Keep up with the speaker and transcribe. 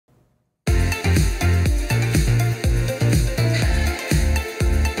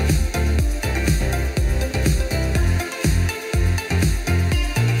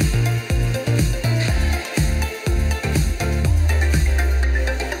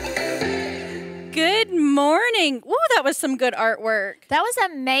that was some good artwork. That was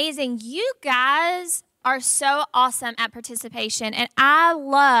amazing. You guys are so awesome at participation, and I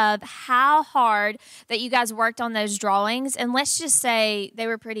love how hard that you guys worked on those drawings, and let's just say they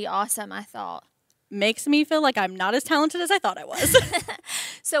were pretty awesome, I thought. Makes me feel like I'm not as talented as I thought I was.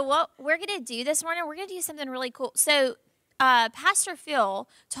 So what we're going to do this morning, we're going to do something really cool. So Pastor Phil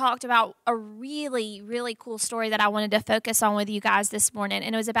talked about a really, really cool story that I wanted to focus on with you guys this morning,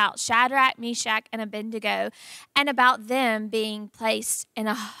 and it was about Shadrach, Meshach, and Abednego, and about them being placed in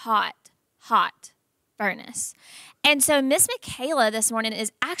a hot furnace. And so Miss Michaela this morning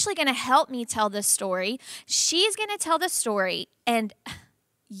is actually going to help me tell this story. She's going to tell the story, and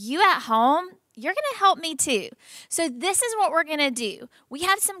you at home, you're going to help me too. So this is what we're going to do. We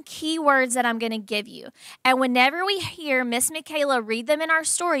have some key words that I'm going to give you. And whenever we hear Miss Michaela read them in our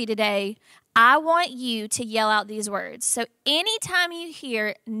story today, I want you to yell out these words. So anytime you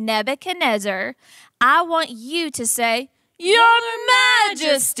hear Nebuchadnezzar, I want you to say, Your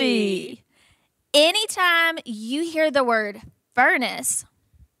Majesty. Anytime you hear the word furnace,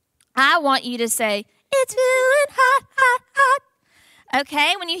 I want you to say, It's feeling hot, hot, hot.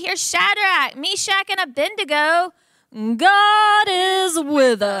 Okay, when you hear Shadrach, Meshach, and Abednego, God is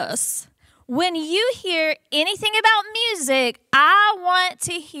with us. When you hear anything about music, I want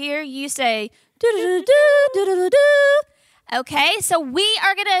to hear you say, do-do-do-do-do-do-do. Okay, so we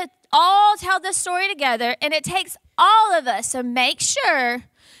are going to all tell this story together, and it takes all of us. So make sure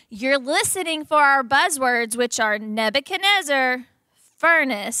you're listening for our buzzwords, which are Nebuchadnezzar,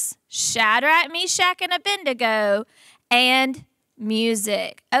 furnace, Shadrach, Meshach, and Abednego, and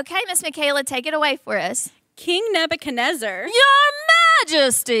music. Okay, Miss Michaela, take it away for us. King Nebuchadnezzar, Your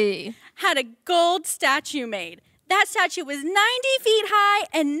Majesty, had a gold statue made. That statue was 90 feet high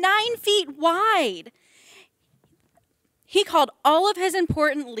and 9 feet wide. He called all of his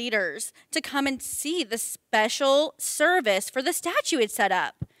important leaders to come and see the special service for the statue he'd set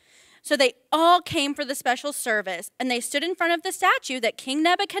up. So they all came for the special service, and they stood in front of the statue that King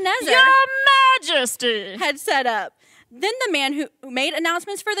Nebuchadnezzar, Your Majesty, had set up. Then the man who made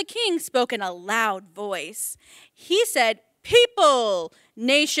announcements for the king spoke in a loud voice. He said, People,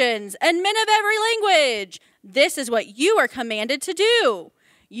 nations, and men of every language, this is what you are commanded to do.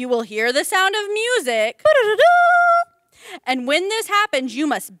 You will hear the sound of music. And when this happens, you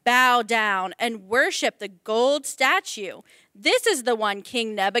must bow down and worship the gold statue. This is the one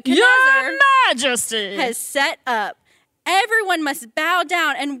King Nebuchadnezzar, Your Majesty, has set up. Everyone must bow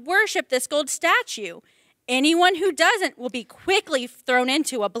down and worship this gold statue. Anyone who doesn't will be quickly thrown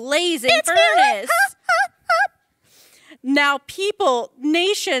into a blazing furnace. Now people,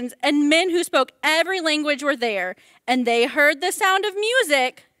 nations, and men who spoke every language were there, and they heard the sound of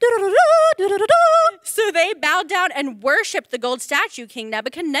music. So they bowed down and worshipped the gold statue King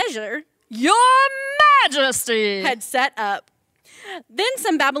Nebuchadnezzar, Your Majesty, had set up. Then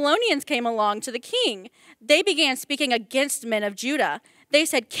some Babylonians came along to the king. They began speaking against men of Judah. They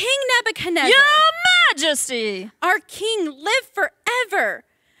said, King Nebuchadnezzar, Your Majesty, our king, live forever.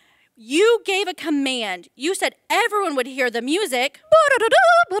 You gave a command. You said everyone would hear the music,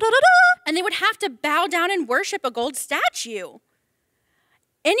 and they would have to bow down and worship a gold statue.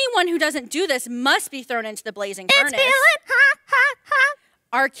 Anyone who doesn't do this must be thrown into the blazing furnace. It's feeling hot, hot, hot.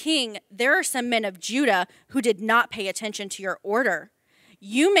 Our king, there are some men of Judah who did not pay attention to your order.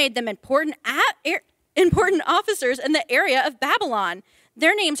 You made them important officers in the area of Babylon.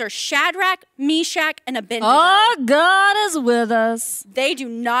 Their names are Shadrach, Meshach, and Abednego. Our God is with us. They do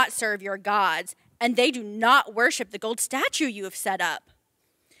not serve your gods, and they do not worship the gold statue you have set up.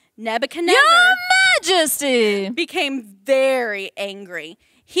 Nebuchadnezzar, Your Majesty, became very angry.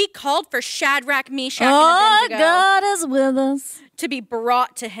 He called for Shadrach, Meshach, our and Abednego God is with us. to be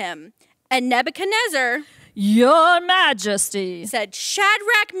brought to him. And Nebuchadnezzar Your Majesty, said,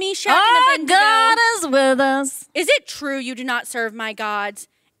 Shadrach, Meshach, our and Abednego, God is with us. is it true you do not serve my gods?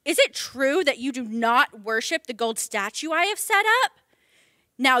 Is it true that you do not worship the gold statue I have set up?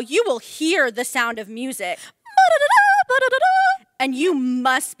 Now you will hear the sound of music, and you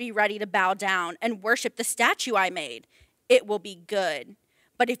must be ready to bow down and worship the statue I made. It will be good.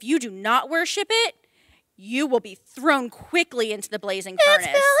 But if you do not worship it, you will be thrown quickly into the blazing furnace.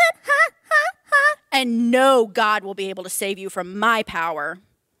 It's feeling hot, hot, hot. And no God will be able to save you from my power.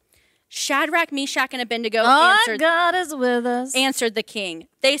 Shadrach, Meshach, and Abednego Our God is with us. answered the king.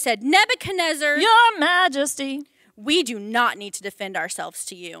 They said, Nebuchadnezzar, Your Majesty, we do not need to defend ourselves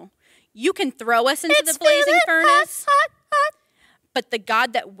to you. You can throw us into it's the blazing feeling furnace, hot, hot, hot. but the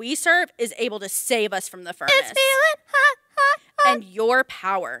God that we serve is able to save us from the furnace. It's feeling hot, hot, hot. And your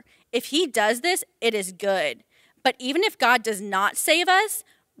power. If he does this, it is good. But even if God does not save us,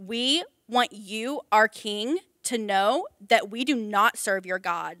 we want you, our king, to know that we do not serve your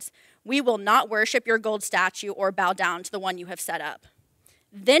gods. We will not worship your gold statue or bow down to the one you have set up."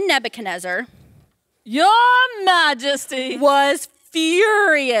 Then Nebuchadnezzar, "Your Majesty," was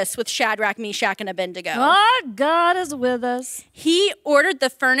furious with Shadrach, Meshach, and Abednego. "Our God is with us." He ordered the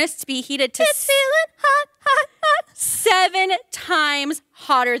furnace to be heated to It's feeling hot, hot, hot. 7 times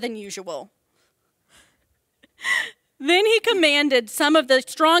hotter than usual. Then he commanded some of the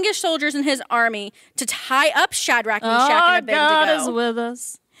strongest soldiers in his army to tie up Shadrach, Meshach, Our and Abednego. God is with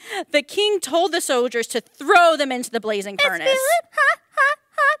us. The king told the soldiers to throw them into the blazing furnace. It's feeling hot, hot,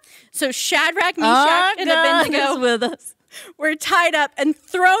 hot. So Shadrach, Meshach, Our and God Abednego is with us. were tied up and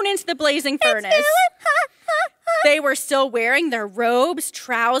thrown into the blazing furnace. It's feeling hot, hot, hot. They were still wearing their robes,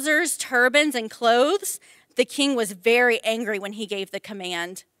 trousers, turbans, and clothes. The king was very angry when he gave the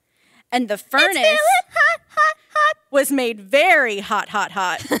command. And the furnace Hot, hot, hot. was made very hot, hot,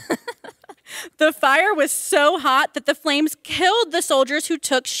 hot. The fire was so hot that the flames killed the soldiers who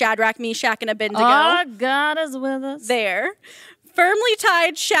took Shadrach, Meshach, and Abednego. Our God is with us. There. Firmly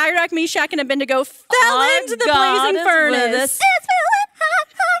tied, Shadrach, Meshach, and Abednego fell Our into the God blazing is furnace. with us. It's feeling hot,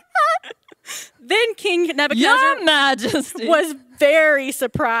 hot, hot. Then King Nebuchadnezzar Your Majesty was very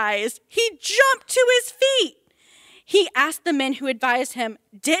surprised. He jumped to his feet. He asked the men who advised him,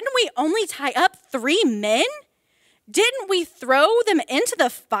 "Didn't we only tie up 3 men? Didn't we throw them into the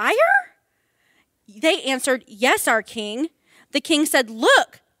fire?" They answered, "Yes, our king." The king said,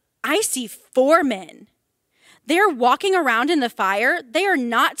 "Look, I see 4 men. They're walking around in the fire. They are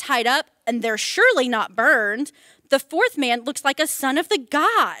not tied up, and they're surely not burned. The 4th man looks like a son of the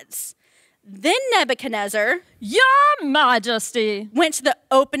gods." Then Nebuchadnezzar Your Majesty went to the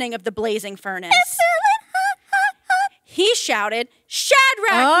opening of the blazing furnace. It's feeling hot, hot, hot. He shouted,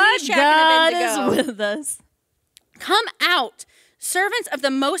 "Shadrach, Our Meshach, God and Abednego, is with us. come out. Servants of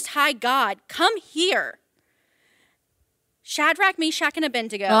the Most High God, come here." Shadrach, Meshach, and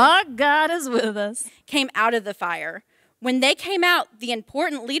Abednego Our God is with us. came out of the fire. When they came out, the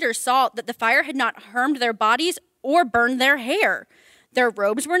important leaders saw that the fire had not harmed their bodies or burned their hair. Their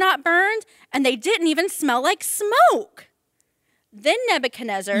robes were not burned, and they didn't even smell like smoke. Then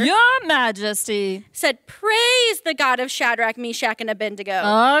Nebuchadnezzar Your Majesty, said, "Praise the God of Shadrach, Meshach, and Abednego.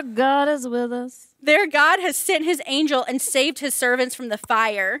 our God is with us. Their God has sent his angel and saved his servants from the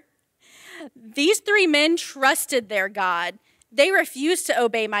fire." These 3 men trusted their God. They refused to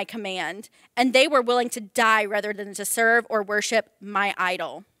obey my command, and they were willing to die rather than to serve or worship my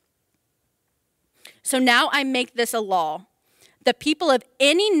idol. So now I make this a law. The people of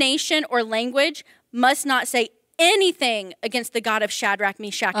any nation or language must not say anything against the God of Shadrach,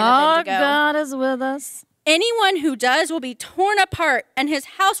 Meshach, and Our Abednego. God is with us. Anyone who does will be torn apart, and his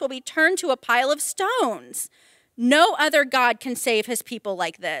house will be turned to a pile of stones. No other God can save his people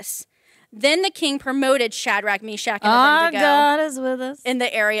like this. Then the king promoted Shadrach, Meshach, and Our Abednego God is with us. in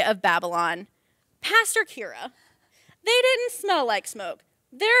the area of Babylon. Pastor Kira, they didn't smell like smoke.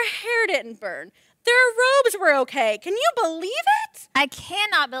 Their hair didn't burn. Their robes were okay. Can you believe it? I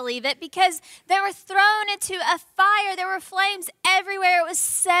cannot believe it because they were thrown into a fire. There were flames everywhere. It was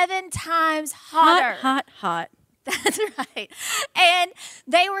 7 times hotter. Hot, hot, hot. That's right. And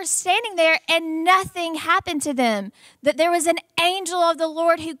they were standing there and nothing happened to them. That there was an angel of the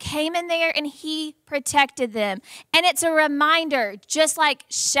Lord who came in there and he protected them. And it's a reminder, just like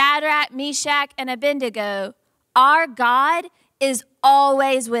Shadrach, Meshach, and Abednego, our God is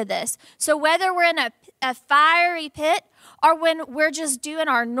always with us. So whether we're in a fiery pit or when we're just doing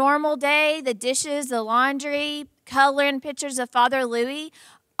our normal day, the dishes, the laundry, coloring pictures of Father Louis,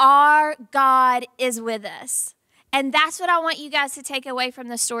 our God is with us. And that's what I want you guys to take away from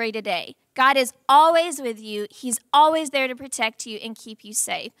the story today. God is always with you. He's always there to protect you and keep you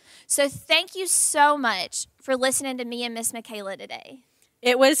safe. So thank you so much for listening to me and Miss Michaela today.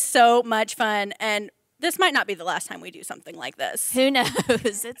 It was so much fun, and this might not be the last time we do something like this. Who knows?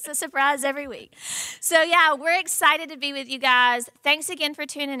 It's a surprise every week. So, yeah, we're excited to be with you guys. Thanks again for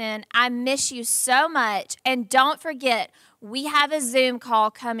tuning in. I miss you so much. And don't forget, we have a Zoom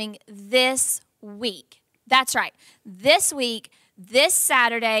call coming this week. That's right. This week, this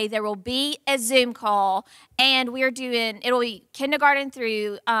Saturday, there will be a Zoom call, and it'll be kindergarten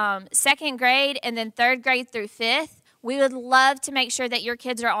through 2nd grade and then 3rd grade through 5th. We would love to make sure that your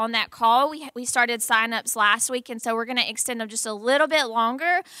kids are on that call. We started sign-ups last week, and so we're going to extend them just a little bit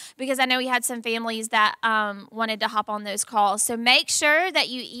longer because I know we had some families that wanted to hop on those calls. So make sure that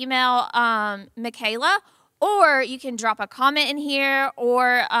you email Michaela, or you can drop a comment in here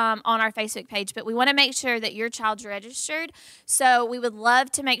or on our Facebook page. But we want to make sure that your child's registered. So we would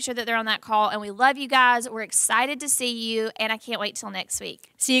love to make sure that they're on that call, and we love you guys. We're excited to see you, and I can't wait till next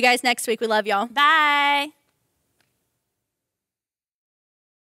week. See you guys next week. We love y'all. Bye.